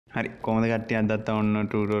හරි කොහොමද කට්ටිය අදත් ඔන්න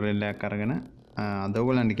ටියුටෝරියල් එකක් අරගෙන අද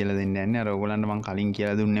ඔයගොල්ලන්ට කියලා දෙන්න යන්නේ. අර ඔයගොල්ලන්ට මම කලින්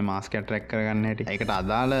කියලා දුන්නේ මාස්ක් එක ට්‍රැක් කරගන්න හැටි. ඒකට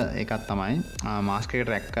අදාළ එකක් තමයි මාස්ක් එක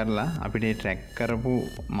ට්‍රැක් කරලා අපිට මේ ට්‍රැක් කරපු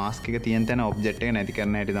මාස්ක් එක තියෙන තැන ඔබ්ජෙක්ට් එක නැති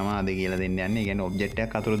කරන හැටි තමයි අද කියලා දෙන්න යන්නේ. ඒ කියන්නේ ඔබ්ජෙක්ට්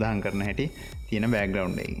එකක් අතුරුදහන් කරන හැටි තියෙන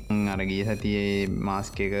බෑග්ග්‍රවුන්ඩ් එකකින්. අර ගිය සතියේ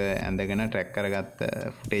මාස්ක් එක ඇඳගෙන ට්‍රැක් කරගත්ත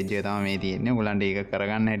ෆුටේජ් එක තමයි මේ තියෙන්නේ. ඔයගොල්ලන්ට ඒක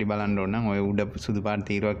කරගන්න හැටි බලන්න ඕන නම් ඔය උඩ සුදු පාට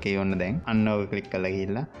තීරුවක් කියවන්න දැන්. අන්න ඔක ක්ලික් කරලා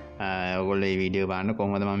ගිහිල්ලා ඔයගොල්ලෝ මේ වීඩියෝ බලන්න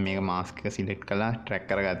කොහොමද මම මේක මාස්ක් එක සිලෙක්ට් කරලා ට්‍රැක්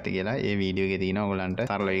කරගත්තේ කියලා. ඒ වීඩියෝ එකේ තියෙනවා ඔයගොල්ලන්ට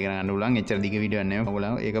සරලව ඉගෙන ගන්න පුළුවන්. එච්චර දිග වීඩියෝ නෙවෙයි.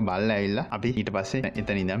 ඔයගොල්ලෝ ඒක බලලා ඇවිල්ලා අපි ඊට පස්සේ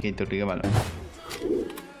එතන ඉඳන් ඊට ටික බලමු.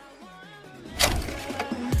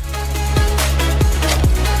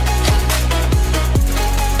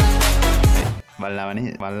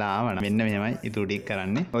 වල්ලා ආවන මෙන්න මෙහෙමයි ඉතුරු ටික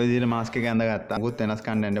කරන්නේ. ඔය විදිහට මාස්ක් එක ඇඳගත්තා. මුකුත් වෙනස්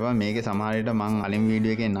කරන්න යන්න එපා. මේකේ සමහර විට මම අලින්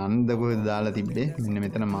වීඩියෝ එකේ නන්ද කොහෙද දාලා තිබ්බේ. මෙන්න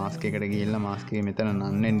මෙතන මාස්ක් එකට ගිහිල්ලා මාස්ක් එකේ මෙතන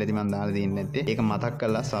නන්න එන්න ඇති මම දාලා තියෙන්නේ නැත්තේ. ඒක මතක්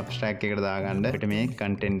කරලා සබ්ස්ට්‍රැක්ට් එකට දාගන්න. අපිට මේ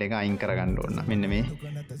කන්ටෙන්ට් එක අයින් කරගන්න ඕන. මෙන්න මේ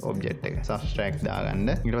ඔබ්ජෙක්ට් එක සබ්ස්ට්‍රැක්ට් දාගන්න.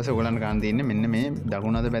 ඊට පස්සේ ඔයගලන්ට ගන්න තියෙන්නේ මෙන්න මේ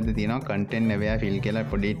දකුණු අත පැත්තේ තියෙනවා කන්ටෙන්ට් නෙවෙයි ෆිල් කියලා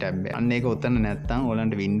පොඩි ටැබ් එක. අන්න ඒක ඔතන නැත්තම්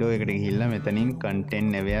ඔයගලන්ට වින්ඩෝ එකට ගිහිල්ලා මෙතනින්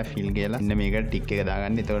කන්ටෙන්ට් නෙවෙයි ෆිල් කියලා ඉන්න මේකට ටික් එක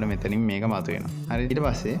දාගන්න. එතකොට මෙතනින් මේක මතුවෙනවා. හරි. ඊට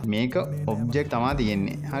පස්සේ මේක ඔබ්ජෙක්ට් තමයි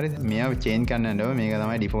තියෙන්නේ. හරිද? මේවා චේන්ජ් කරන්න යනවා. මේක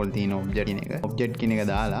තමයි ඩිෆෝල්ට් තියෙන ඔබ්ජෙක්ට් කියන එක. ඔබ්ජෙක්ට් කියන එක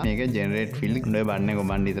දාලා මේක ජෙනරේට් ෆිල්ඩ් උඩ බටන් එක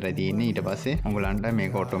ඔබන්න විතරයි තියෙන්නේ. ඊට පස්සේ ඔයගලන්ට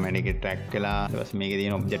මේක ඔටෝමැටික් ට්‍රැක් වෙලා ඊට පස්සේ මේකේ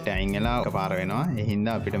තියෙන ඔබ්ජෙක්ට් අයින් වෙලා එකපාර වෙනවා. ඒ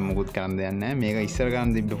හින්දා අපිට මුකුත් කරන්න දෙයක් නැහැ. මේක ඉස්සර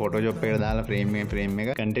ගන්න තිබ්බ ෆොටෝෂොප් එකට දාලා ෆ්‍රේම්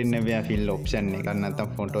එක කන්ටෙන්ට් නෙවෙයි ෆිල් ඔප්ෂන් එක.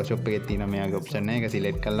 නැත්නම් ෆොටෝෂොප් එකේ තියෙන මෙයාගේ ඔප්ෂන් එක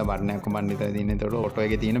සිලෙක්ට් කරලා බටන් එකක් ඔබන්න විතරයි තියෙන්නේ. ඒතකොට ඔටෝ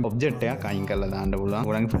එකේ තියෙන ඔබ්ජෙක්ට් එකක් අයින් කරලා දාන්න පුළුවන්.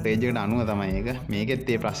 ඔයගලන්ගේ ෆුටේජ් එකට අනුව තමයි ඒක. මේකෙත්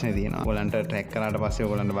ඒ ප්‍රශ්නේ තියෙනවා. ඔයගලන්ට ට්‍රැක් කරාට පස්සේ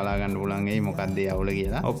ඔයගලන්ට බලා ගන්න පුළුවන් ඒ මොකක්ද ඒ අවුල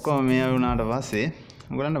කියලා. ඔක්කොම මේ වුණාට පස්සේ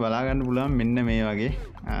ඔයගලන්ට බලා ගන්න පුළුවන් මෙන්න මේ වගේ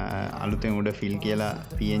අලුතෙන් උඩ ෆිල් කියලා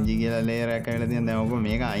PNG කියලා ලේයර් එකක් ඇවිල්ලා තියෙනවා. දැන් ඔක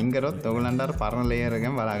මේක අයින් කරොත් ඔයගලන්ට අර පරණ ලේයර්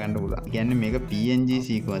එකෙන් බලා ගන්න පුළුවන්. ඒ කියන්නේ මේක PNG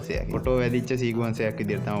සීක්වන්ස් එකක්. ෆොටෝ වැදිච්ච සීක්වන්ස් එකක්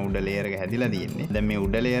විදිහට තමයි උඩ ලේයර් එක හැදිලා තියෙන්නේ. දැන් මේ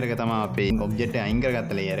උඩ ලේයර් එක තමයි අපේ ඔබ්ජෙක්ට් එක අයින්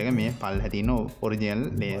කරගත්ත ලේයර් එක. මේ පල්ලෙහා තියෙන ඔරිජිනල්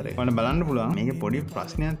ලේයර් එක. ඔයාලට බලන්න පුළුවන් මේකේ පොඩි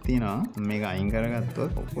ප්‍රශ්නයක් තියෙනවා. මේක අයින්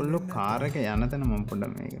කරගත්තොත් ඔයගොල්ලෝ කාර් එක යන තැන මම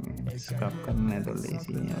පොඩ්ඩක් මේක ස්ක්‍රබ් කරන්න ඇතොත්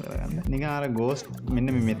ලේසි නේ කරගන්න. නිකන් අර ගෝස්ට්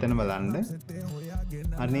මෙන්න මෙතන බලන්න.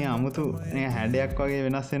 අනේ අමුතු හැඩයක් වගේ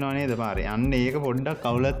වෙනස් වෙනවා නේද පාරේ. අන්න ඒක පොඩ්ඩක්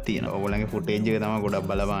අවුලක් තියෙනවා. ඔයගොල්ලන්ගේ ෆුටේජ් එක තමයි ගොඩක්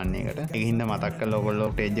බලපාන්නේ ඒකට. ඒකින්ද මතක් කරලා ඔයගොල්ලෝ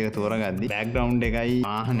ෆුටේජ් එක තෝරගද්දි බෑග්ග්‍රවුන්ඩ් එකයි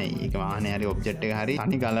වාහනේ. ඒක වාහනේ හරි ඔබ්ජෙක්ට් එක හරි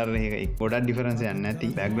තනි කලර් එක ගොඩක් ඩිෆරන්ස් එකක් නැති.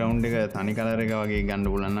 බෑග්ග්‍රවුන්ඩ් එක තනි කලර් එක වගේ ගන්න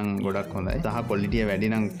පුළුවන් නම් ගොඩක් හොඳයි. සහ ක්වොලිටිය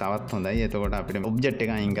වැඩි නම් තවත් හොඳයි. එතකොට අපිට ඔබ්ජෙක්ට්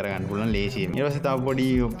එක අයින් කරගන්න පුළුවන් ලේසියෙන්. ඊට පස්සේ තව පොඩි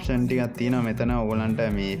ඔප්ෂන් ටිකක් තියෙනවා මෙතන. ඔයගොල්ලන්ට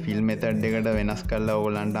මේ ෆිල් මෙතඩ් එකට වෙනස් කරලා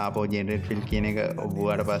ඔයගොල්ලන්ට ආපහු ජෙනරේට් ෆිල් කියන එක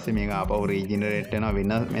ඔබුවාට පස්සේ මේක ආපහු රීජෙනරේට් වෙනවා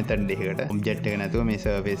වෙන මෙතඩ් එකකට. ඔබ්ජෙක්ට් එක නැතුව මේ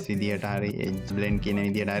සර්ෆේස් විදියට හරි එජ් බ්ලෙන්ඩ් කියන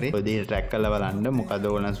විදියට හරි ඔය විදිහට ට්‍රැක් කරලා බලන්න මොකද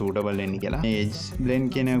ඕගොල්ලන් සූටබල් වෙන්නේ කියලා. මේ එජ් බ්ලෙන්ඩ්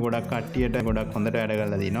කියන ගොඩක් කට්ටියට ගොඩක් හොඳට වැඩ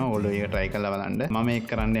කරලා දිනවා. ඔයගොල්ලෝ ඒක try කරලා බලන්න. මම ඒක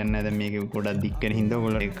කරන්න යන්නේ නැහැ. දැන් මේක ගොඩක් දික් වෙන හින්දා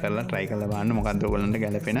ඔයගොල්ලෝ ඒක කරලා try කරලා බලන්න මොකද්ද ඔයගොල්ලන්ට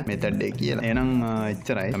ගැලපෙන මෙතඩ් එක කියලා. එහෙනම්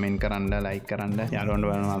එච්චරයි. කමෙන්ට් කරන්න, like කරන්න, යාළුවන්ට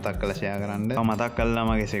බලන්න මතක් කරලා share කරන්න. මතක් කරලා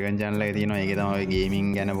මගේ second channel එකේ තියෙනවා. ඒකේ තමයි gaming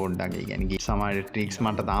ගැන පොඩ්ඩක් ඒ කියන්නේ සමහර tricks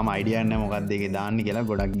මට තාම idea නැහැ මොකද්ද ඒකේ දාන්නේ කියලා.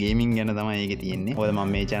 ගොඩක් gaming ගැන තමයි ඒකේ තියෙන්නේ. මොකද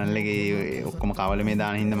මම මේ channel එකේ ඔක්කොම කවල මේ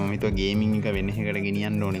දාන හින්දා මම හිතුවා ගේමින් එක වෙන එකකට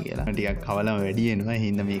ගෙනියන්න ඕනේ කියලා. ටිකක් කවලම වැඩි වෙනවා. ඒ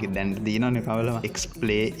හින්දා මේක දැන් දිනවනේ කවලම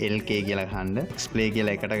Xplay LK කියලා ගහන්න. Xplay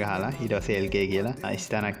කියලා එකට ගහලා ඊට පස්සේ LK කියලා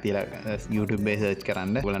ස්ථානක් තියලා YouTube එකේ search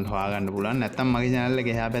කරන්න. ඔයගලන්ට හොයාගන්න පුළුවන්. නැත්නම් මගේ channel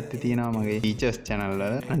එකේ එහා පැත්තේ තියෙනවා මගේ teachers channel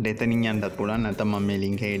වල. එතනින් යන්නත් පුළුවන්. නැත්නම් මම මේ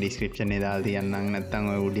link එකේ description එකේ දාලා තියන්නම්.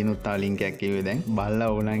 නැත්නම් ඔය උඩිනුත් තව link එකක් කිව්වේ දැන්.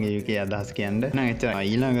 බලලා ඔයගලන්ගේ UK අදහස් කියන්න. නම් එච්චරයි.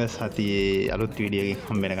 ඊළඟ සතියේ අලුත් වීඩියෝ එකකින්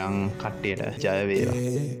හම්බ වෙනකන් කට්ටියට ජය වේවා.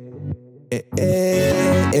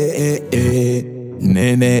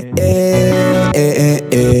 Nene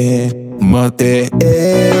mate